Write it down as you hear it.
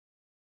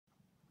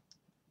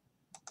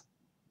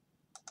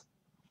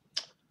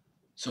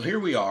So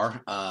here we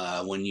are.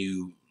 When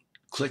you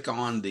click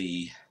on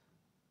the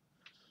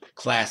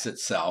class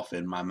itself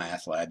in my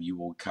math lab, you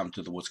will come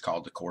to what's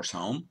called the course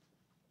home.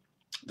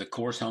 The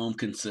course home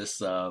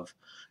consists of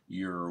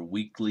your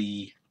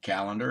weekly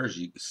calendar, as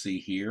you can see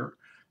here.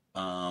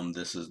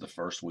 This is the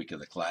first week of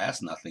the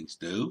class. Nothing's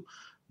due,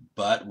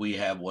 but we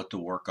have what to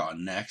work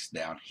on next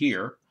down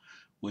here,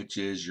 which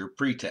is your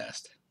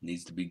pretest.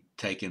 Needs to be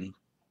taken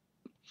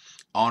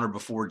on or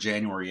before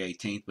January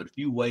 18th. But if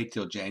you wait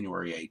till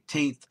January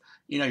 18th,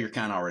 you're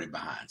kind of already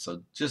behind.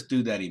 So just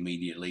do that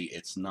immediately.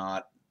 It's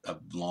not a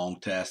long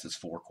test, it's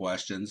 4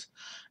 questions.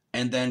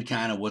 And then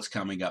kind of what's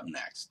coming up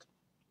next.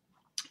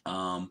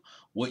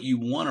 What you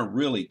want to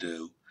really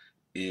do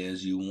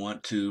is you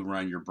want to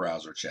run your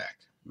browser check.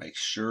 Make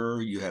sure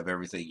you have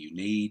everything you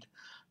need.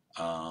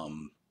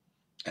 And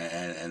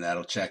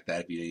that'll check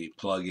that if you need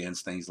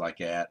plugins, things like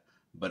that.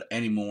 But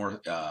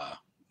anymore,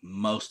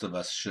 most of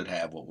us should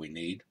have what we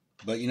need,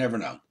 but you never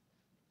know.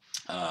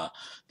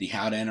 The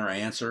how to enter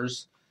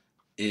answers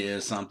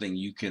is something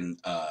you can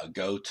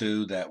go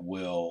to that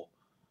will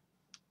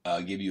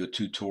give you a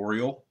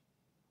tutorial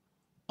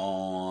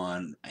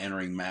on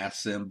entering math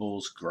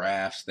symbols,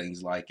 graphs,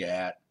 things like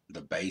that,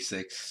 the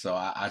basics. So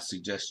I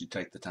suggest you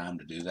take the time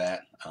to do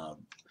that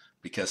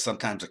because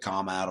sometimes a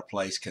comma out of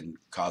place can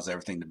cause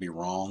everything to be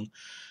wrong,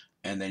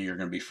 and then you're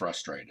going to be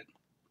frustrated.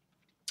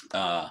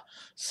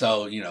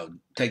 So,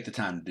 take the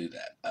time to do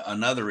that.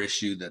 Another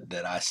issue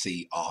that I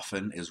see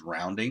often is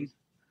rounding.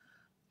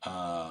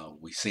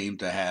 We seem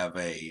to have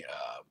a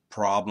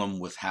problem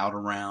with how to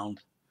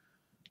round.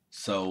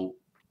 So,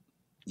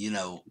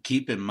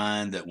 keep in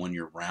mind that when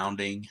you're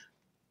rounding,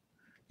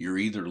 you're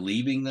either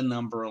leaving the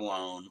number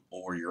alone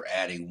or you're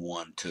adding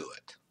 1 to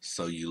it.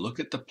 So you look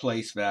at the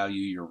place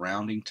value you're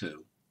rounding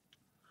to,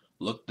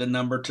 look the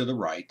number to the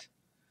right.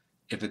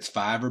 If it's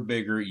 5 or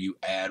bigger, you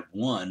add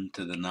 1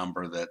 to the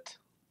number that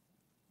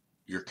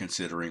you're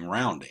considering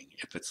rounding.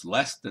 If it's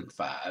less than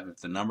 5, if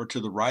the number to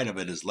the right of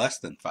it is less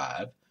than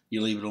 5, you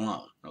leave it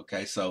alone.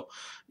 Okay, so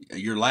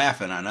you're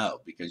laughing, I know,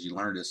 because you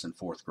learned this in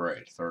 4th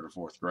grade, 3rd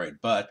or 4th grade,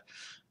 but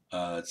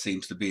it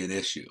seems to be an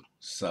issue.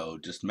 So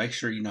just make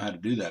sure you know how to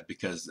do that,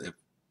 because if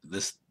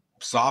this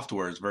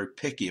software is very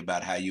picky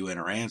about how you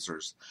enter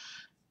answers,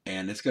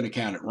 and it's going to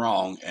count it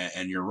wrong,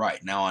 and you're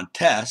right. Now on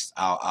tests,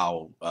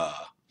 I'll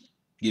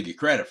give you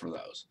credit for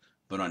those.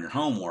 But on your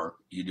homework,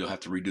 you'll have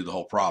to redo the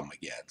whole problem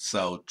again.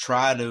 So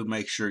try to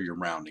make sure you're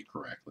rounding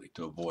correctly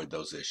to avoid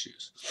those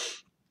issues.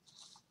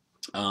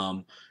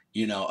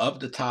 Up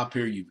the top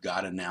here, you've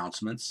got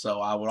announcements. So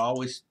I would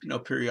always,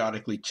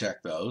 periodically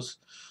check those.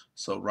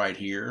 So right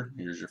here,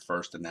 here's your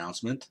first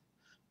announcement.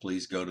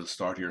 Please go to the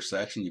Start Here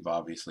section. You've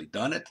obviously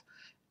done it.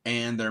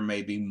 And there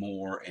may be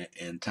more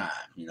in time.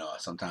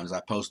 Sometimes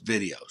I post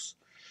videos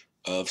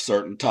of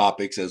certain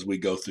topics as we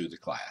go through the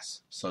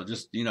class. So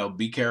just,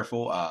 be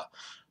careful.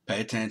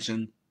 Pay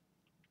attention.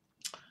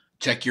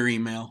 Check your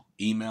email.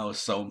 Email is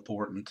so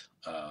important.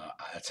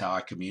 That's how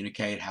I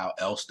communicate. How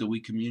else do we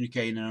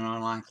communicate in an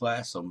online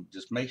class? So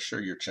just make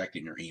sure you're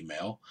checking your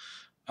email.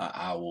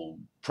 I will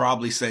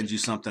probably send you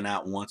something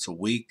out once a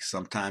week.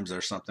 Sometimes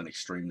there's something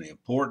extremely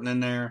important in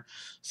there.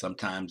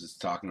 Sometimes it's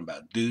talking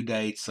about due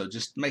dates. So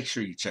just make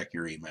sure you check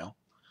your email.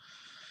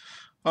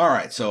 All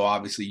right, so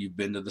obviously you've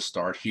been to the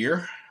Start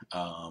Here.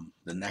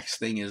 The next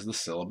thing is the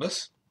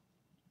syllabus.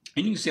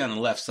 And you can see on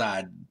the left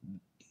side,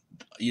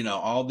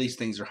 all these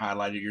things are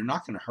highlighted. You're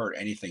not going to hurt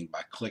anything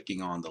by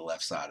clicking on the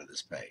left side of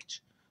this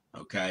page.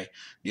 Okay.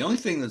 The only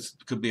thing that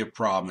could be a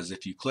problem is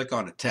if you click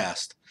on a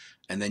test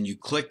and then you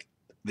click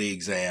the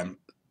exam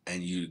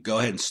and you go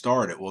ahead and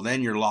start it. Well,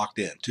 then you're locked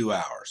in 2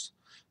 hours.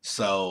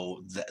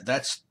 So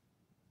that's,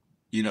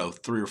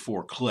 3 or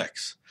 4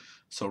 clicks.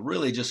 So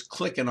really just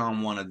clicking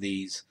on one of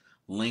these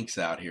links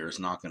out here is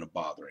not going to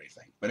bother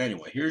anything. But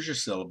anyway, here's your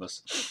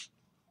syllabus.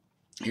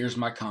 Here's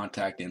my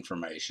contact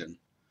information.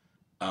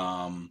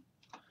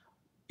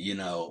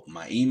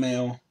 My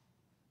email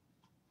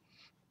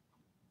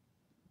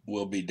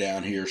will be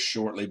down here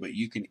shortly, but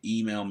you can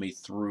email me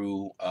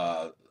through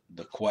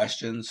the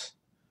questions.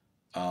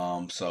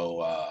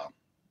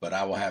 But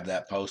I will have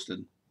that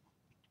posted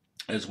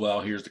as well.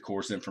 Here's the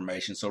course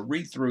information. So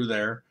read through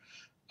there.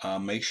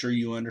 Make sure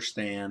you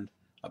understand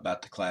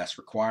about the class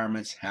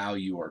requirements, how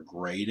you are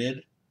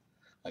graded.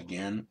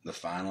 Again, the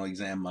final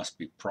exam must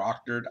be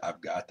proctored.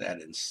 I've got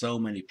that in so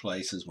many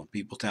places. When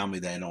people tell me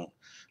they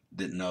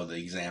didn't know the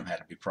exam had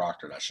to be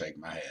proctored, I shake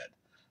my head.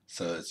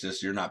 So it's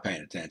just you're not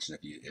paying attention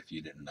if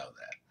you didn't know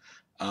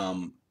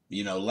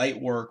that.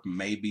 Late work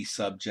may be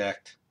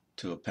subject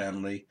to a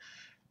penalty.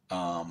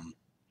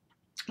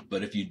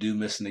 But if you do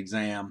miss an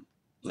exam,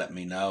 let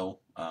me know.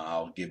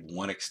 I'll give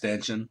 1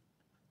 extension.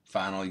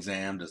 Final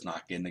exam does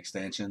not get an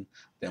extension.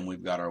 Then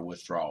we've got our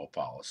withdrawal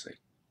policy.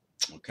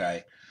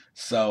 Okay.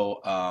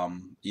 So,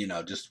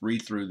 just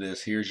read through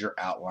this. Here's your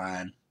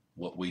outline,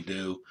 what we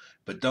do,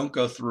 but don't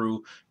go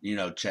through,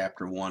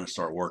 chapter 1 and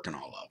start working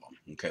all of them.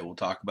 Okay. We'll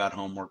talk about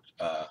homework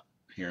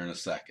here in a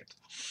second.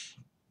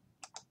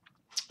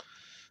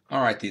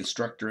 All right, the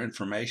instructor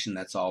information,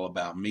 that's all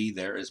about me.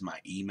 There is my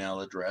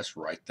email address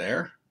right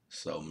there.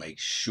 So make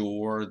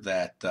sure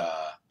that,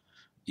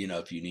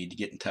 if you need to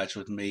get in touch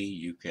with me,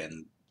 you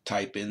can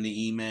type in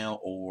the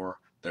email, or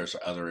there's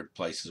other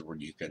places where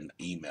you can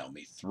email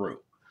me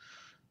through.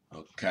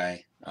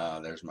 Okay,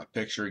 there's my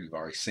picture. You've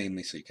already seen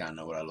me, so you kind of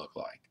know what I look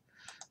like.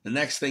 The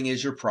next thing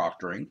is your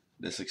proctoring.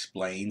 This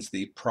explains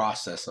the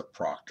process of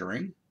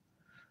proctoring.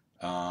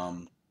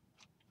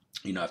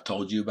 I've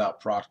told you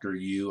about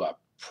ProctorU. I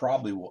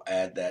probably will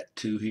add that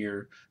to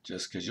here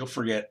just because you'll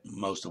forget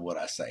most of what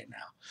I say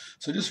now.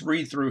 So just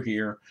read through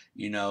here.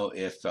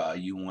 If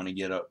you want to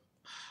get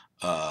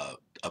a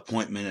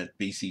appointment at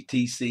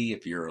BCTC,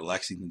 if you're a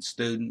Lexington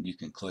student, you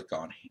can click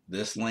on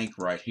this link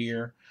right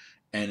here,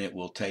 and it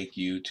will take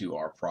you to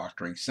our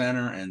proctoring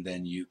center, and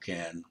then you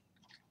can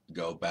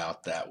go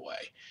about that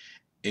way.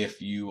 If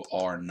you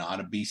are not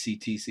a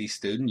BCTC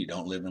student, you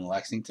don't live in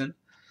Lexington,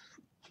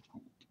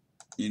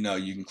 you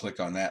can click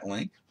on that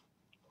link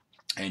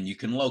and you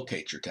can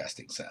locate your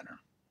testing center.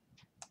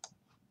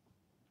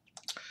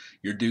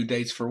 Your due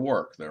dates for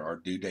work. There are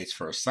due dates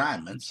for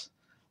assignments,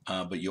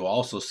 but you'll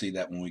also see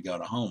that when we go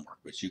to homework.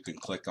 But you can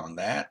click on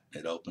that.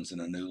 It opens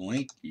in a new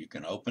link. You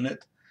can open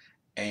it,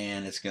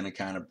 and it's going to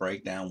kind of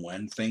break down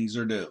when things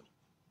are due.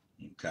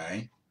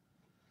 Okay?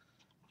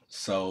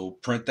 So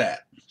print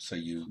that so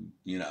you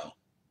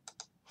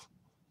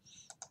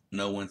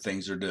know when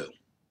things are due.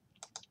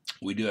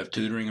 We do have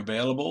tutoring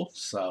available,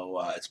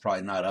 so it's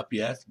probably not up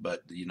yet,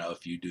 but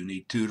if you do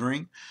need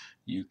tutoring,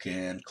 you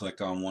can click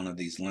on one of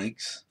these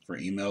links for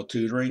email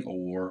tutoring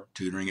or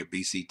tutoring at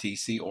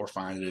BCTC, or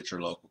find it at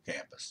your local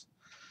campus.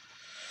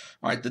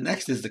 All right, the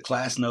next is the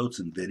class notes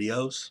and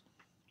videos.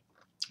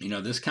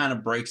 This kind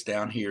of breaks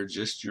down here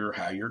just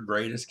how your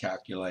grade is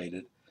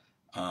calculated,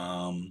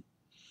 and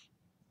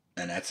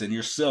that's in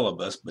your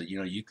syllabus, but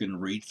you can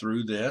read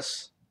through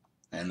this,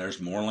 and there's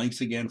more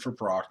links again for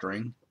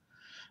proctoring.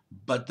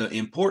 But the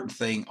important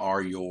thing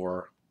are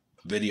your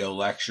video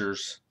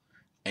lectures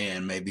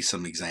and maybe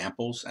some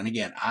examples. And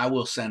again, I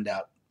will send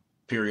out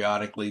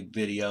periodically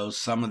videos.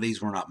 Some of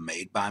these were not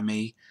made by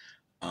me.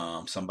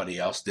 Somebody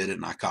else did it,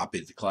 and I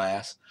copied the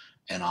class.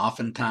 And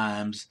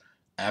oftentimes,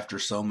 after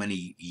so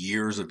many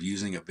years of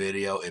using a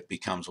video, it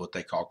becomes what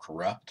they call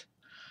corrupt,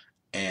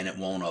 and it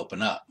won't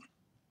open up.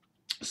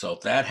 So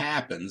if that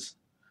happens,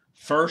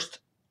 first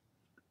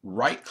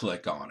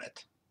right-click on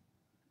it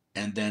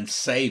and then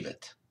save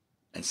it.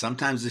 And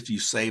sometimes if you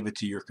save it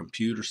to your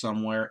computer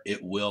somewhere, it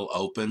will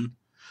open.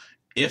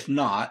 If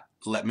not,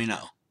 let me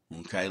know.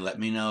 Okay, let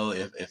me know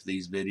if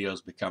these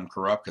videos become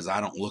corrupt, because I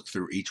don't look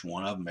through each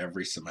one of them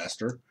every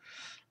semester.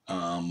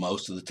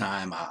 Most of the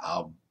time,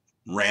 I'll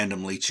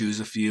randomly choose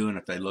a few, and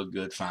if they look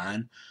good,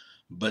 fine.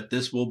 But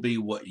this will be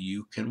what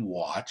you can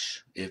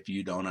watch if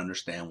you don't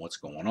understand what's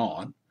going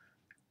on,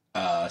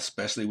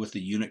 especially with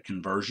the unit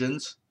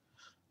conversions.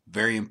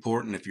 Very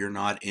important. If you're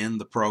not in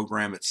the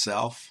program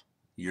itself,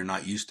 you're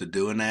not used to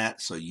doing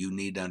that, so you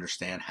need to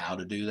understand how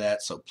to do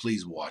that. So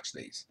please watch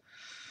these.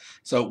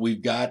 So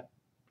we've got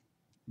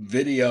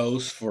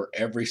videos for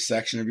every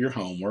section of your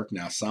homework.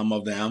 Now, some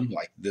of them,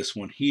 like this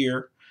one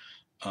here,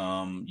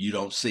 you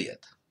don't see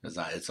it, because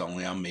it's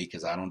only on me,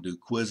 because I don't do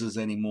quizzes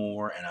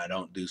anymore, and I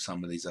don't do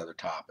some of these other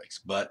topics.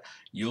 But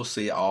you'll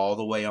see all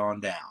the way on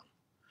down.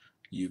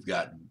 You've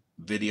got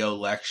video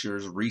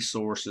lectures,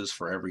 resources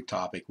for every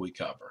topic we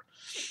cover.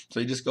 So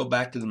you just go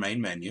back to the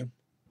main menu,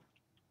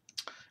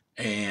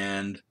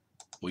 and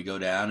we go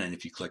down, and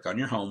if you click on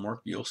your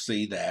homework, you'll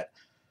see that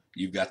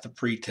you've got the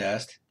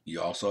pretest.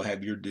 You also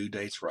have your due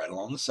dates right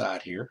along the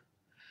side here.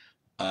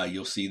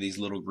 You'll see these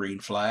little green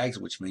flags,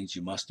 which means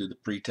you must do the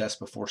pretest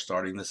before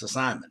starting this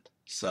assignment.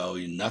 So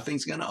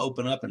nothing's going to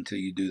open up until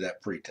you do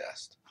that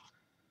pretest.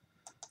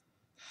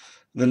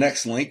 The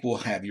next link will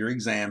have your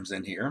exams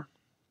in here.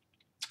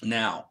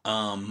 Now,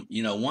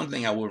 one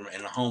thing I would,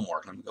 in the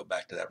homework, let me go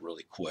back to that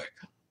really quick.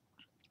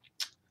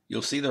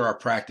 You'll see there are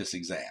practice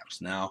exams.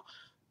 Now,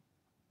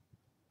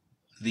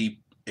 the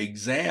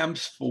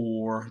exams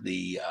for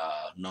the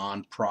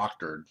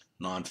non-proctored,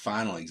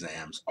 non-final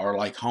exams are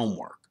like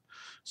homework.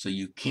 So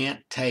you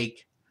can't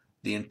take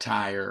the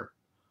entire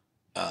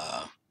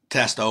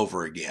test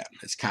over again.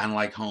 It's kind of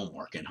like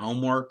homework. In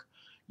homework,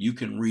 you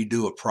can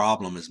redo a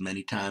problem as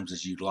many times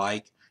as you'd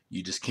like.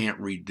 You just can't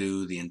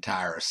redo the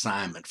entire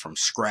assignment from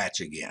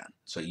scratch again.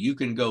 So you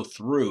can go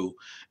through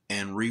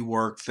and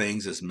rework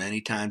things as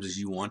many times as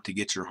you want to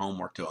get your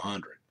homework to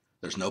 100.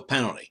 There's no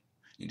penalty.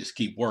 You just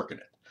keep working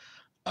it.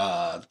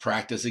 The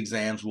practice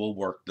exams will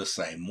work the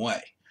same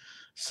way.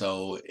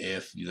 So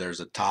if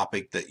there's a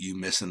topic that you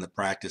miss in the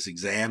practice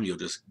exam, you'll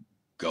just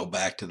go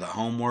back to the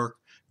homework,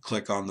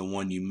 click on the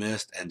one you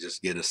missed, and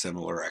just get a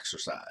similar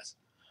exercise.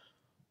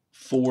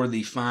 For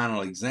the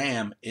final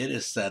exam, it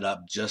is set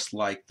up just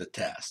like the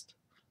test.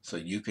 So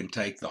you can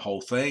take the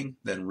whole thing,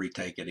 then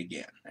retake it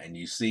again. And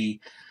you see,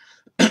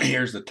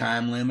 here's the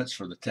time limits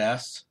for the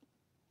tests.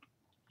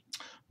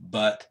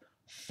 But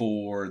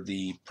for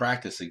the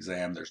practice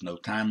exam, there's no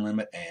time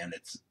limit, and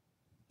it's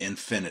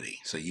infinity.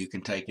 So you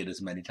can take it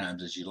as many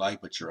times as you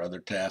like, but your other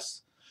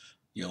tests,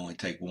 You only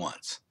take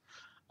once.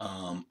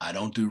 I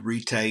don't do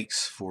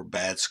retakes for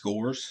bad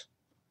scores,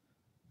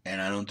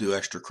 and I don't do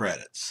extra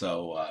credits.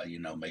 So,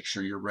 make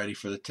sure you're ready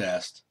for the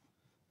test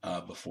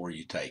before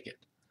you take it.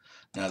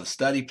 Now, the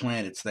study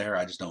plan, it's there.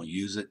 I just don't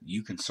use it.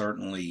 You can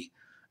certainly,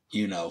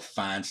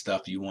 find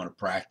stuff you want to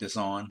practice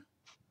on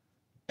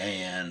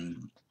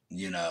and,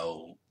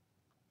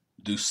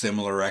 do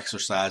similar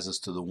exercises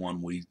to the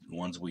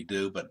ones we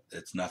do, but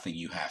it's nothing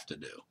you have to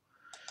do.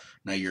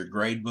 Now, your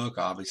grade book,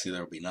 obviously,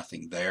 there will be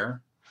nothing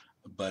there,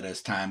 but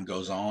as time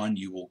goes on,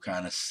 you will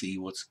kind of see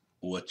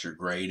what your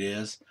grade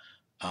is.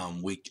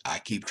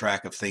 I keep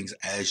track of things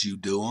as you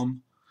do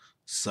them,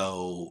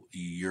 so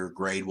your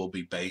grade will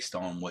be based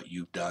on what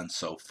you've done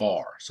so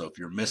far. So if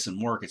you're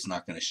missing work, it's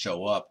not going to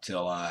show up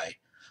till I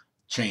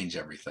change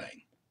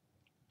everything.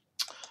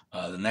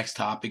 The next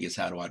topic is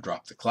how do I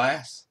drop the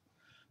class?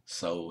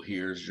 So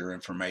here's your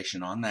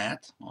information on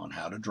that, on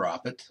how to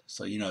drop it.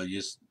 So you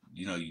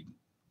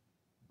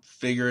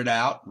figure it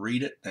out,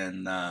 read it,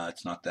 and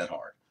it's not that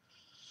hard.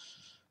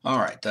 All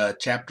right,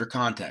 chapter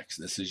context.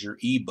 This is your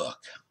ebook.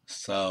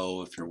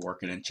 So if you're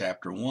working in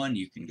chapter 1,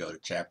 you can go to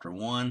chapter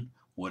 1,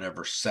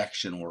 whatever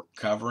section we're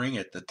covering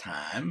at the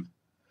time.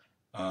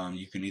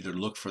 You can either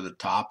look for the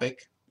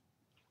topic,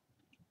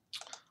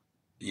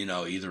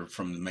 either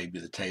from maybe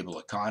the table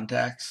of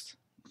contents.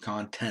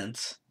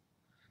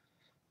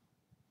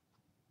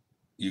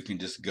 You can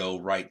just go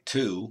right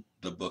to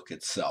the book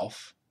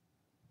itself,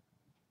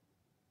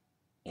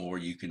 or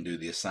you can do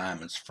the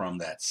assignments from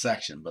that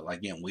section. But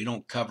again, we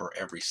don't cover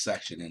every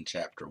section in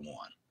chapter 1.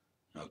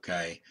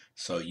 Okay,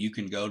 so you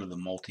can go to the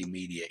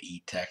multimedia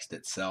e-text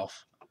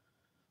itself,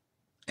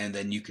 and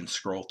then you can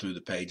scroll through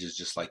the pages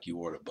just like you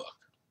would a book.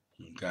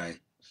 Okay,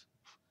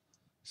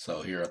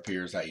 so here up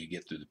here is how you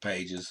get through the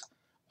pages.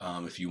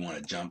 If you want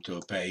to jump to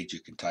a page, you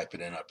can type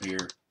it in up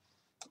here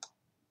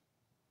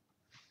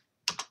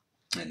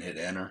and hit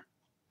enter.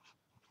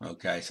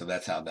 Okay, so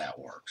that's how that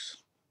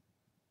works.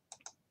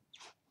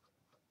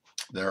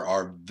 There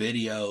are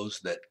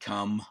videos that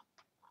come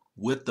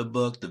with the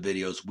book, the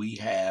videos we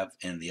have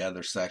in the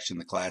other section,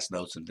 the class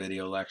notes and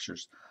video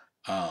lectures.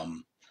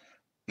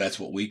 That's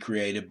what we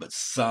created, but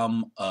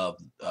some of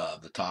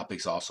the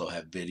topics also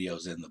have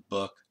videos in the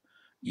book.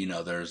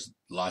 There's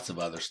lots of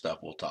other stuff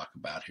we'll talk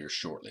about here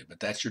shortly,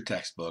 but that's your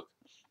textbook.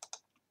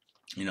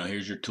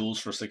 Here's your tools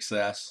for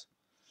success.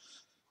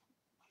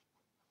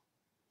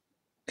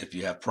 If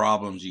you have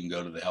problems, you can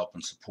go to the help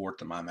and support,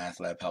 the My Math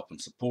Lab help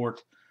and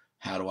support.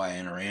 How do I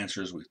enter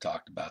answers? We've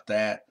talked about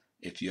that.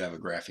 If you have a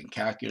graphing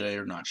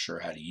calculator, not sure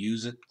how to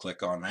use it,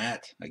 click on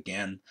that.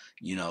 Again,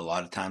 a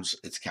lot of times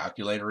it's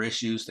calculator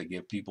issues that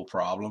give people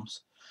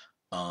problems,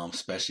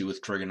 especially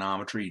with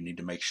trigonometry. You need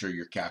to make sure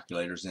your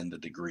calculator's in the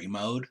degree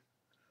mode,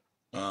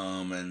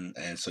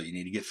 and so you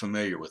need to get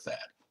familiar with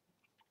that.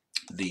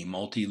 The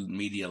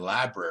multimedia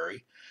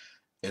library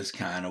is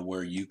kind of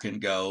where you can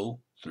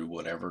go through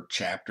whatever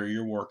chapter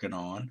you're working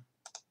on.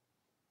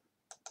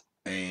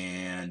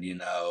 And,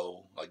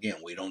 again,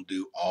 we don't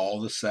do all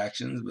the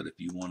sections, but if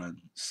you want to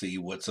see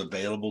what's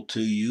available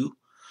to you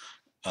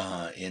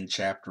in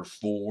chapter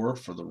 4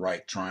 for the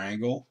right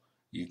triangle,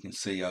 you can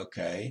see,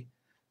 okay,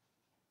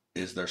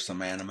 is there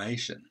some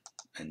animation?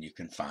 And you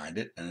can find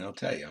it, and it'll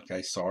tell you,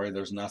 okay, sorry,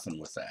 there's nothing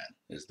with that.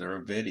 Is there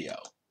a video?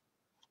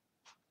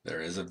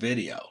 There is a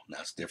video. Now,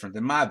 it's different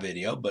than my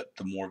video, but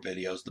the more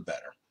videos, the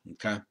better,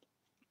 okay?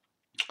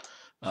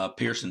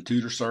 Pearson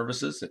Tutor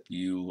Services, if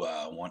you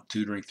want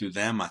tutoring through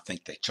them, I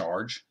think they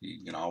charge.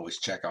 You can always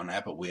check on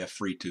that, but we have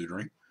free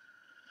tutoring.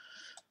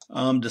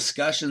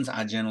 Discussions,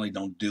 I generally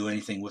don't do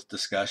anything with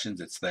discussions.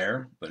 It's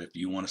there, but if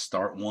you want to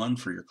start one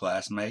for your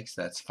classmates,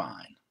 that's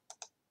fine.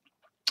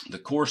 The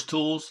course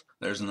tools,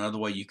 there's another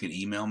way you can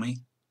email me.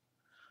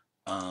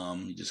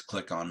 You just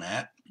click on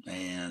that,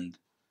 and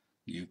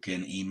you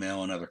can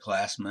email another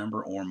class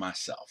member or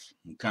myself,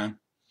 okay?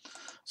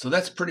 So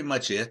that's pretty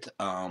much it.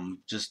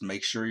 Just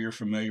make sure you're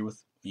familiar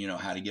with,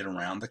 how to get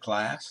around the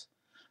class.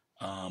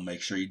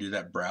 Make sure you do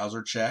that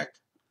browser check.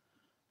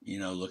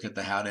 Look at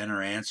the how to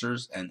enter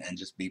answers and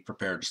just be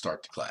prepared to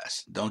start the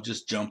class. Don't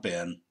just jump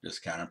in,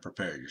 just kind of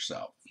prepare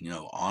yourself.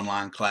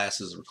 Online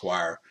classes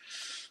require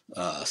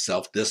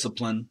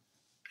self-discipline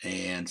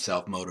and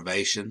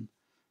self-motivation.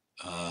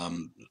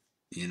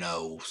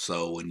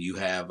 So when you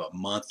have a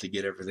month to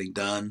get everything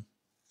done,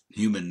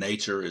 human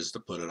nature is to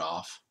put it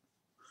off.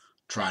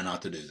 Try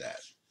not to do that.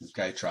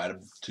 Okay, try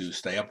to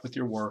stay up with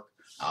your work.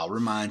 I'll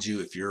remind you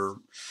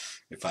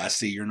if I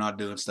see you're not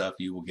doing stuff,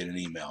 you will get an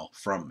email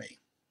from me.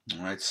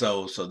 All right,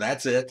 so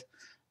that's it.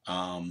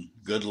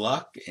 Good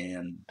luck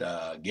and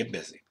get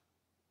busy.